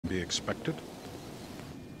be expected.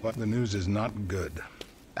 But the news is not good.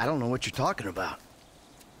 I don't know what you're talking about.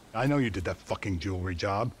 I know you did that fucking jewelry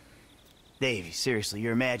job. Davey, seriously,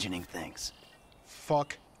 you're imagining things.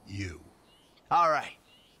 Fuck you. All right.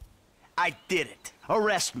 I did it.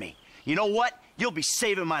 Arrest me. You know what? You'll be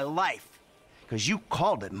saving my life. Because you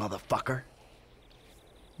called it, motherfucker.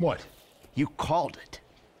 What? You called it.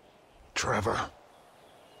 Trevor.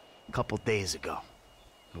 A couple days ago.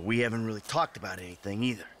 But we haven't really talked about anything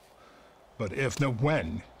either. But if, no,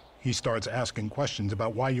 when, he starts asking questions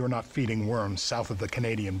about why you're not feeding worms south of the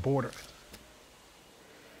Canadian border.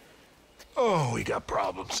 Oh, we got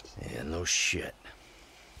problems. Yeah, no shit.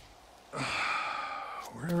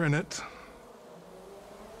 We're in it.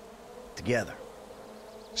 Together.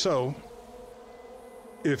 So,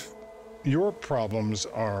 if your problems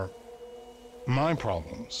are my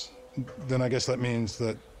problems, then I guess that means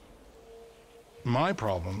that my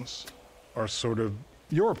problems are sort of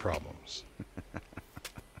your problems.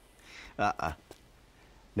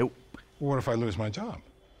 Nope. What if I lose my job?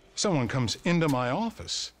 Someone comes into my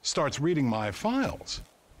office, starts reading my files.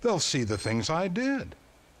 They'll see the things I did.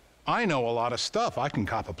 I know a lot of stuff. I can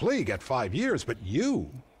cop a plea, get 5 years, but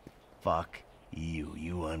you... Fuck you,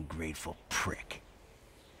 you ungrateful prick.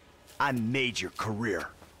 I made your career.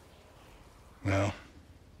 Well,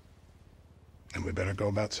 then we better go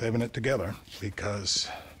about saving it together, because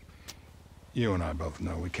you and I both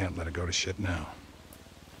know we can't let it go to shit now.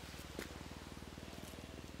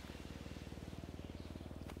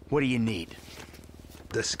 What do you need?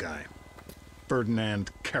 This guy,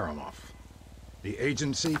 Ferdinand Karamov. The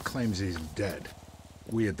agency claims he's dead.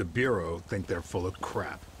 We at the Bureau think they're full of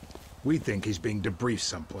crap. We think he's being debriefed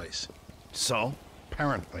someplace. So?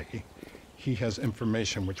 Apparently, he has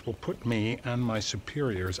information which will put me and my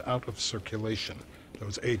superiors out of circulation.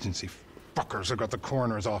 Those agency fuckers have got the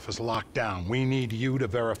coroner's office locked down. We need you to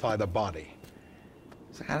verify the body.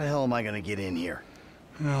 So how the hell am I gonna get in here?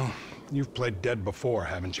 Well, you've played dead before,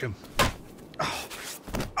 haven't you?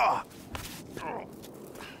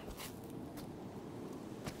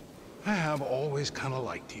 I have always kind of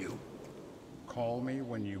liked you. Call me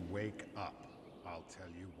when you wake up. I'll tell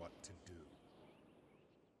you what to do.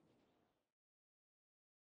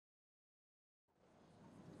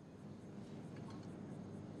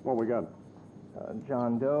 What we got?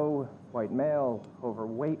 John Doe, white male,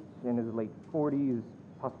 overweight, in his late 40s,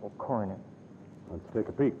 possible coroner. Let's take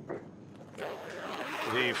a peek.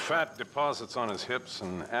 The fat deposits on his hips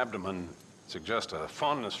and abdomen suggest a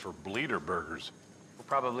fondness for bleeder burgers. We're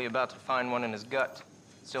probably about to find one in his gut,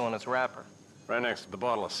 still in its wrapper. Right next to the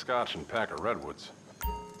bottle of scotch and pack of redwoods.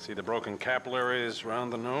 See the broken capillaries around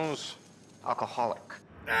the nose? Alcoholic.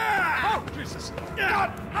 Oh, Jesus!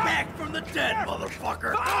 Back from the dead,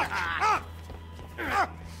 motherfucker!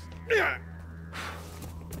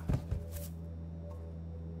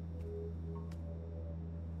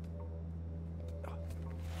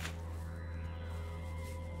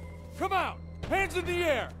 Come out! Hands in the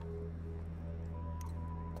air!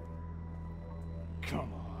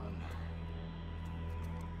 Come on.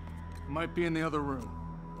 Might be in the other room.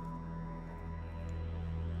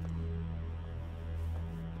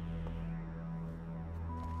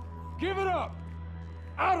 Give it up!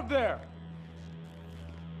 Out of there!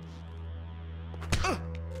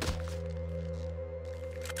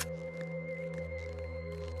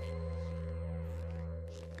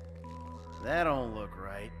 That don't look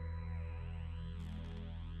right.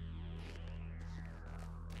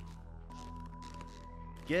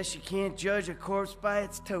 Guess you can't judge a corpse by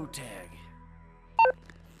its toe tag.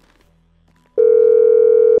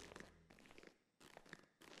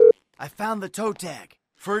 I found the toe tag.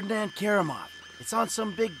 Ferdinand Karamov. It's on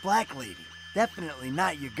some big black lady. Definitely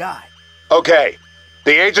not your guy. Okay.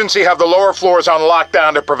 The agency have the lower floors on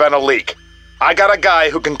lockdown to prevent a leak. I got a guy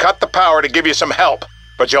who can cut the power to give you some help,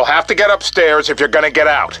 but you'll have to get upstairs if you're gonna get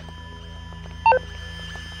out.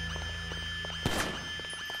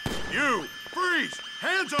 You! Freeze!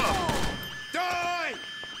 Hands up! Die!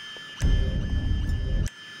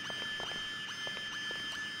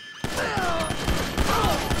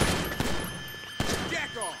 Jack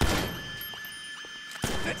off!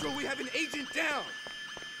 Metro, we have an agent down!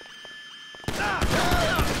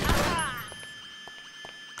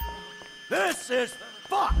 This is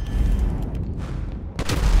fuck!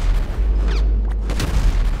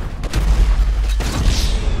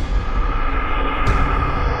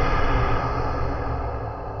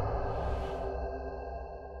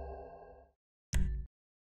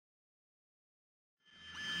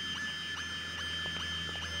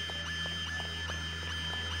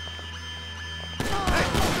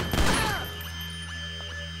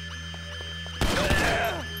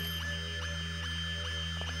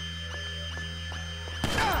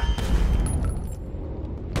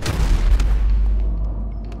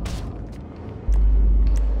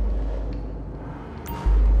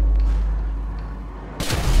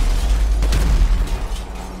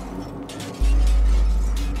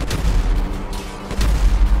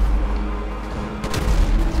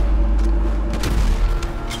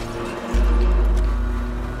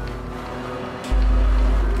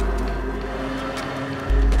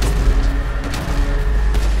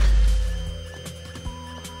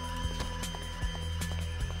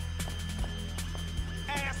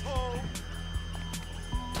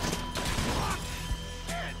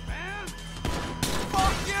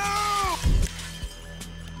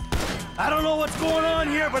 I don't know what's going on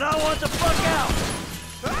here, but I want the fuck out!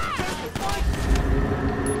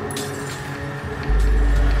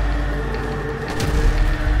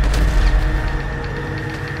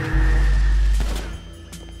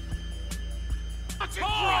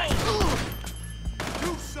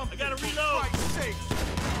 Do something! I gotta reload! For Christ's sake!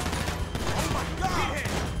 Oh my God!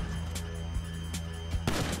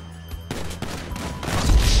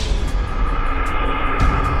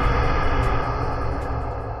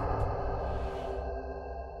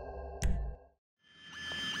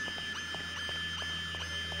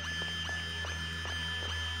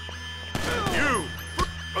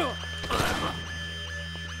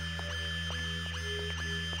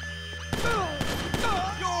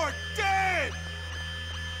 You're dead!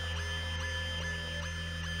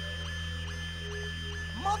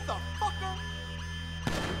 Motherfucker!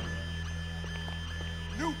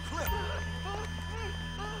 New clip!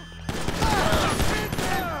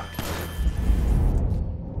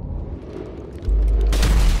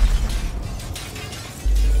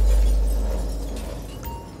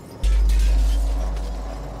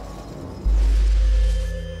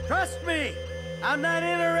 Trust me! I'm not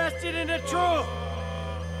interested in the truth!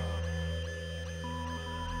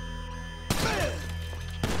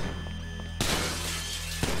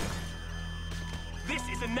 This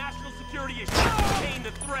is a national security issue. Contain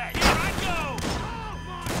the threat. Here I go!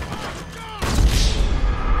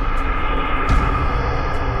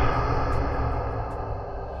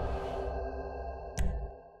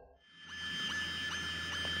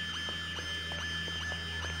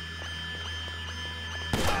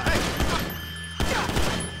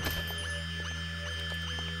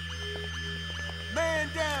 Man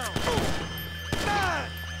down!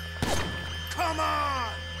 Come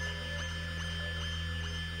on!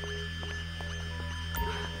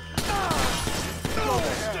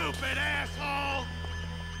 Stupid asshole!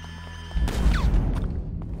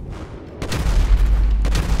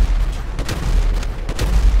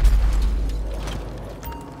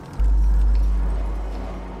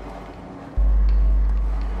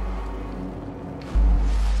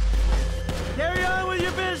 Carry on with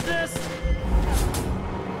your business!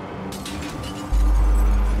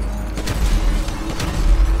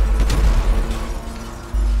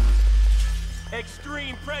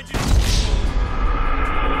 Extreme prejudice!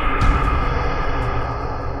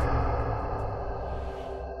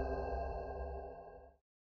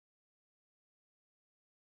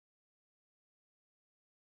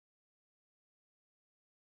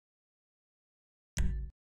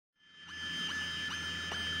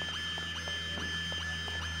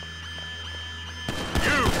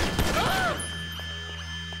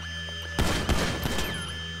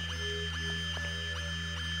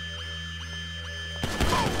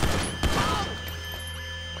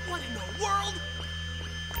 What in the world?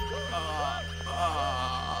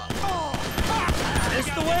 This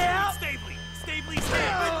the way out? Stably! Stably!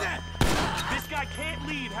 This guy can't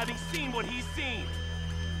leave having seen what he's seen.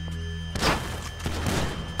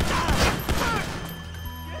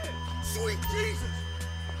 Sweet Jesus!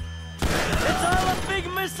 It's all a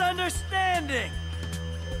big misunderstanding!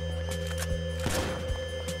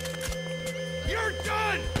 You're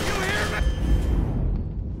done! You hear me?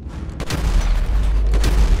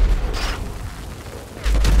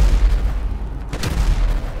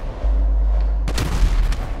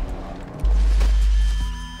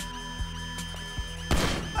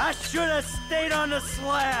 I should have stayed on the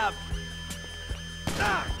slab!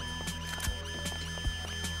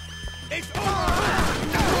 It's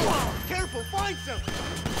over! Careful, find something!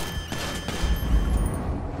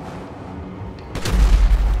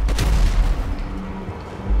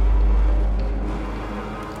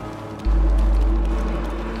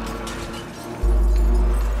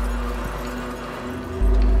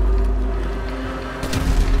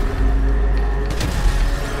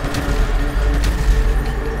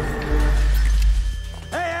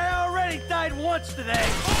 Once today.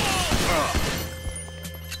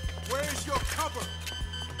 Where's your cover?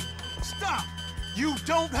 Stop! You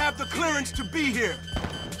don't have the clearance to be here!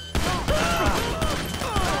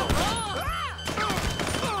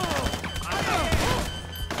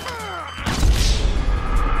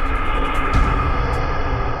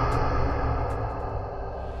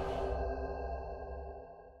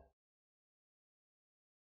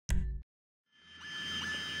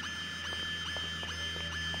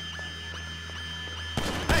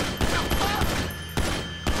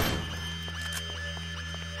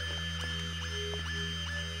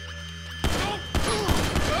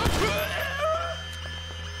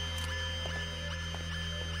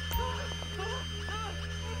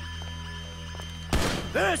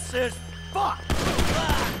 This is fucked!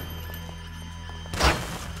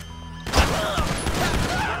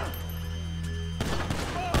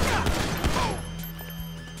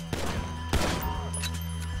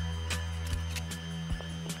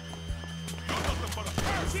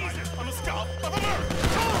 the scalp of a murder!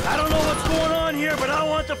 I don't know what's going on here, but I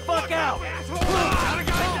want the fuck out! Got a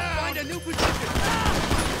guy down! Find a new position!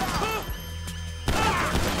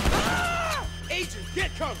 Agent,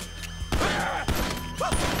 get cover!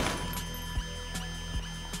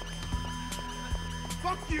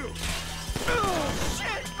 Fuck you! Oh,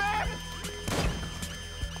 shit, man!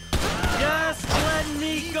 Just let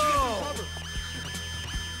me go!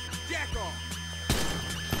 Jack off!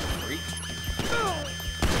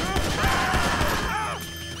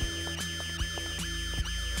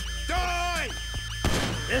 Die!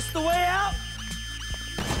 This the way out?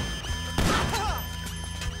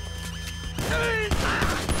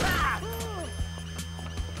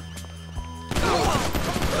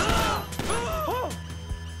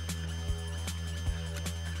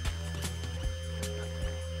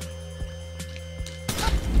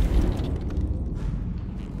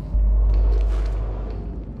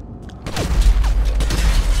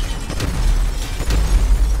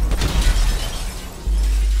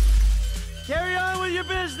 Carry on with your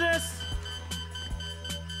business!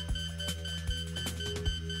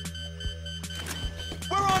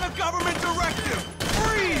 We're on a government directive!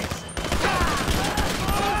 Freeze!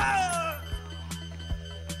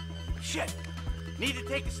 Shit! Need to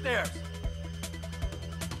take the stairs.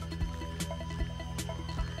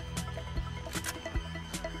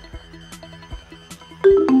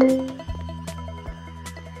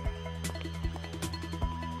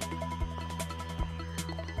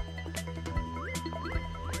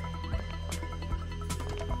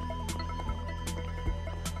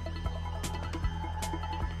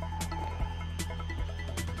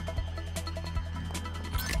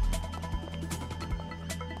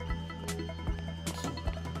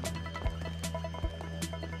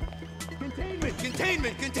 Containment!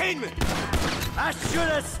 Containment! Containment! I should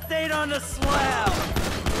have stayed on the slab!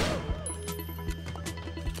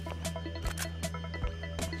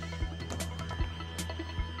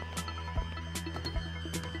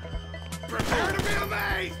 Prepare to be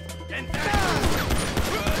amazed! And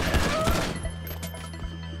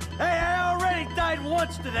Hey, I already died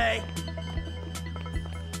once today!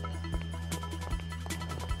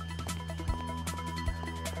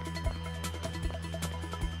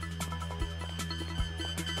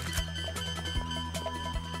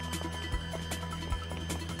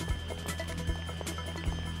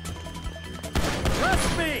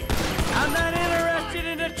 Trust me! I'm not interested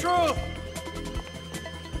in the truth!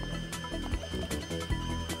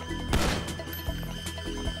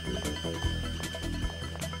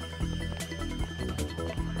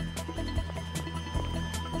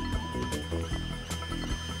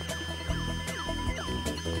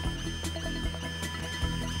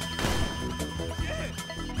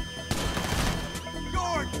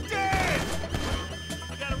 you're dead!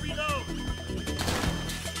 I gotta reload.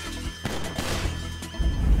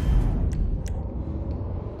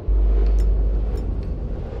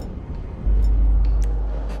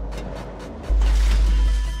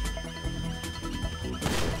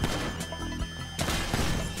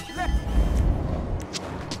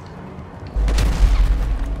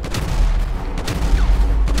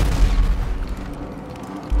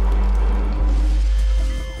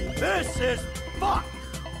 This is fuck!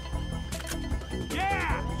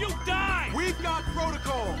 Yeah, you die! We've got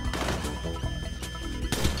protocol!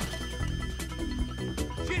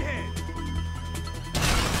 Shithead!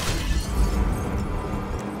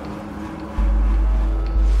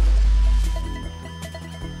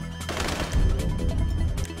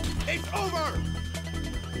 It's over!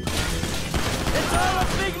 It's all a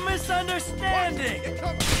big misunderstanding! Get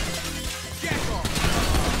covered! Jack off!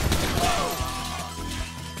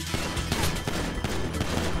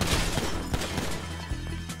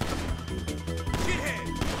 Shithead!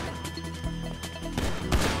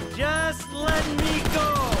 Just let me go!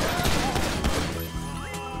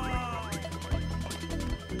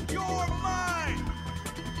 You're mine!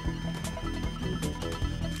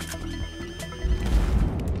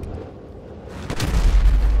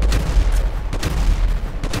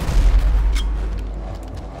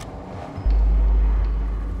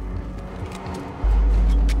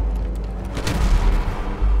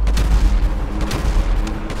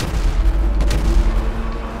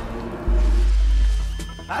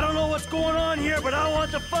 I don't know what's going on here, but I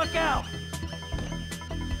want the fuck out!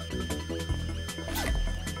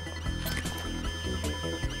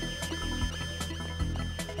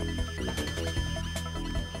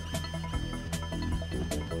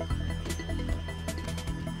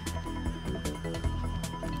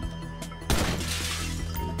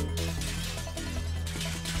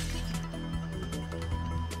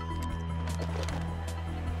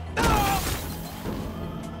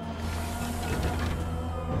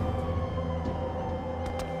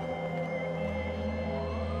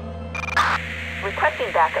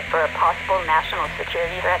 requesting backup for a possible national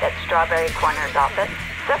security threat at Strawberry Corner's office.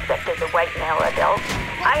 Suspect is a white male adult.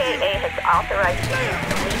 IAA has authorized the use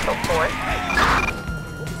of lethal force.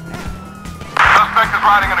 Suspect is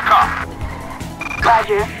riding in a car.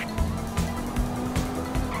 Roger.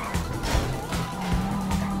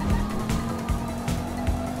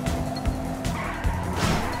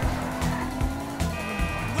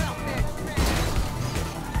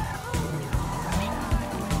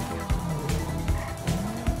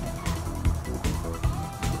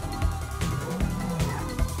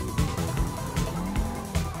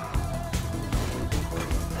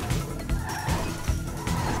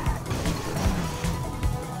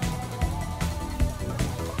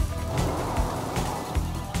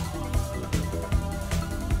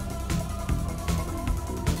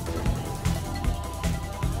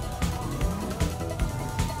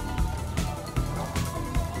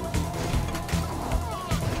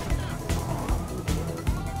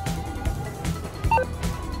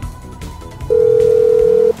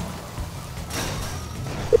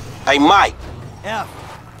 Hey, Mike. F.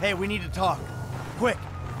 Hey, we need to talk. Quick.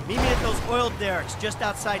 Meet me at those oil derricks just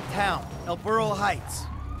outside town, El Burro Heights.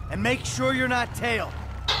 And make sure you're not tailed.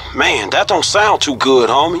 Man, that don't sound too good,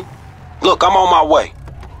 homie. Look, I'm on my way.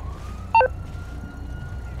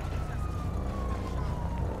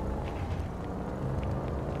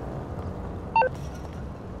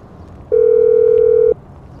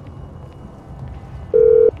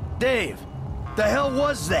 Dave, the hell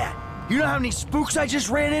was that? You know how many spooks I just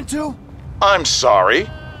ran into? I'm sorry.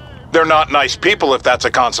 They're not nice people if that's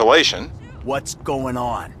a consolation. What's going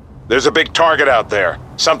on? There's a big target out there.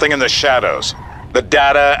 Something in the shadows. The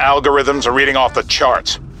data algorithms are reading off the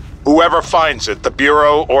charts. Whoever finds it, the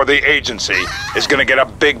Bureau or the agency, is gonna get a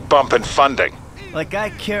big bump in funding. Like I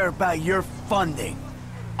care about your funding.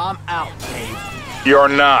 I'm out, Dave. You're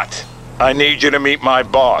not. I need you to meet my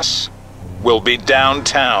boss. We'll be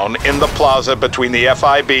downtown in the plaza between the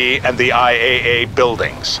FIB and the IAA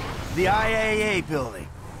buildings. The IAA building?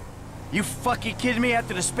 You fucking kidding me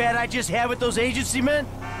after the spat I just had with those agency men?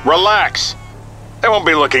 Relax. They won't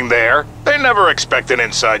be looking there. They never expect an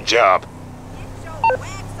inside job.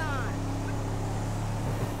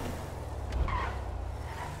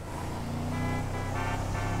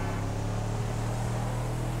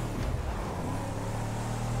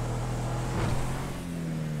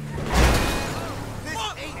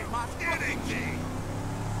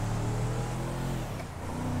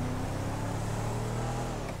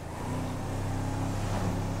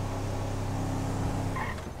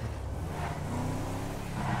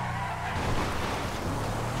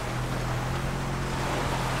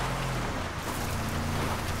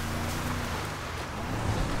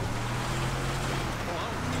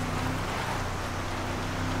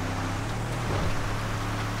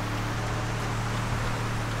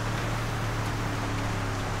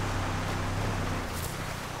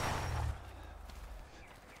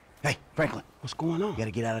 Hey, Franklin. What's going on? You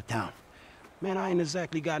gotta get out of town. Man, I ain't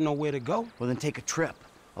exactly got nowhere to go. Well, then take a trip.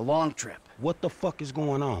 A long trip. What the fuck is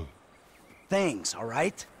going on? Things, all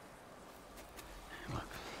right? Look,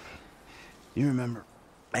 you remember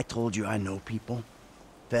I told you I know people?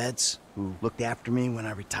 Feds who looked after me when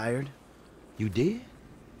I retired? You did?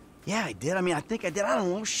 Yeah, I did. I think I did. I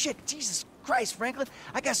don't know. Shit, Jesus Christ, Franklin.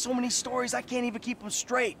 I got so many stories I can't even keep them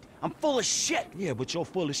straight. I'm full of shit. Yeah, but your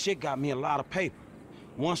full of shit got me a lot of paper.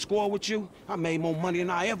 One score with you, I made more money than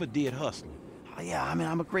I ever did hustling. Oh, yeah,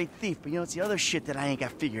 I'm a great thief, but it's the other shit that I ain't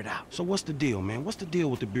got figured out. So what's the deal, man? What's the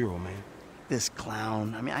deal with the Bureau, man? This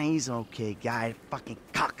clown, he's an okay guy, fucking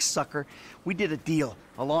cocksucker. We did a deal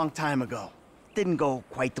a long time ago. Didn't go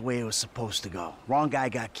quite the way it was supposed to go. Wrong guy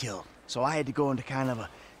got killed. So I had to go into kind of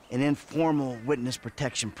an informal witness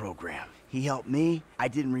protection program. He helped me, I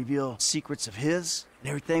didn't reveal secrets of his, and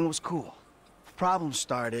everything was cool. The problem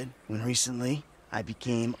started when recently I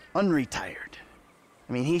became unretired.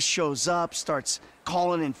 He shows up, starts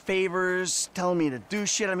calling in favors, telling me to do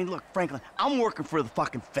shit. Look, Franklin, I'm working for the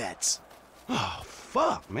fucking feds. Oh,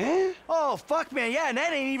 fuck, man. Oh, fuck, man, yeah, and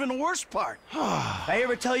that ain't even the worst part. I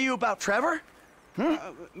ever tell you about Trevor?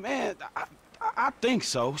 Man, I think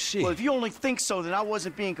so, shit. Well, if you only think so, then I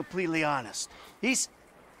wasn't being completely honest. He's,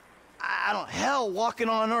 hell walking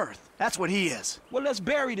on earth. That's what he is. Well, let's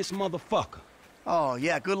bury this motherfucker. Oh,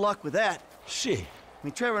 yeah, good luck with that. Shit.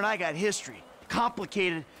 Trevor and I got history.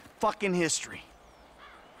 Complicated fucking history.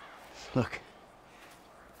 Look,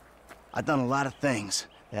 I've done a lot of things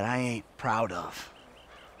that I ain't proud of.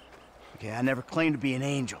 Okay, I never claimed to be an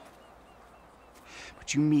angel.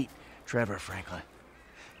 But you meet Trevor, Franklin,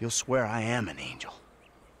 you'll swear I am an angel.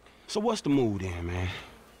 So what's the mood then, man?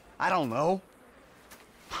 I don't know.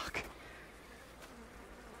 Fuck.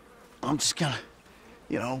 I'm just gonna,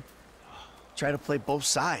 you know, try to play both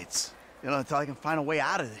sides. You know, until I can find a way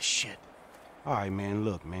out of this shit. All right, man,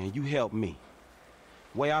 look, man, you help me.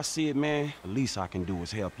 Way I see it, man, the least I can do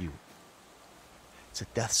is help you. It's a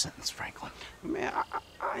death sentence, Franklin. Man,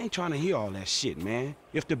 I ain't trying to hear all that shit, man.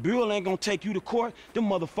 If the Bureau ain't gonna take you to court, them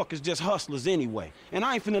motherfuckers just hustlers anyway. And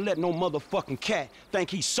I ain't finna let no motherfucking cat think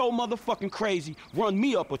he's so motherfucking crazy, run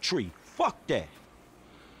me up a tree. Fuck that.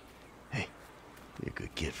 Hey, you're a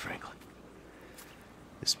good kid, Franklin.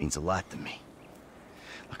 This means a lot to me.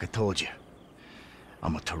 Like I told you,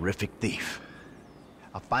 I'm a terrific thief.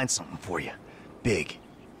 I'll find something for you. Big.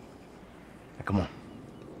 Now, come on.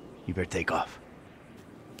 You better take off.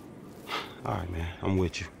 All right, man. I'm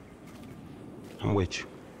with you. I'm with you.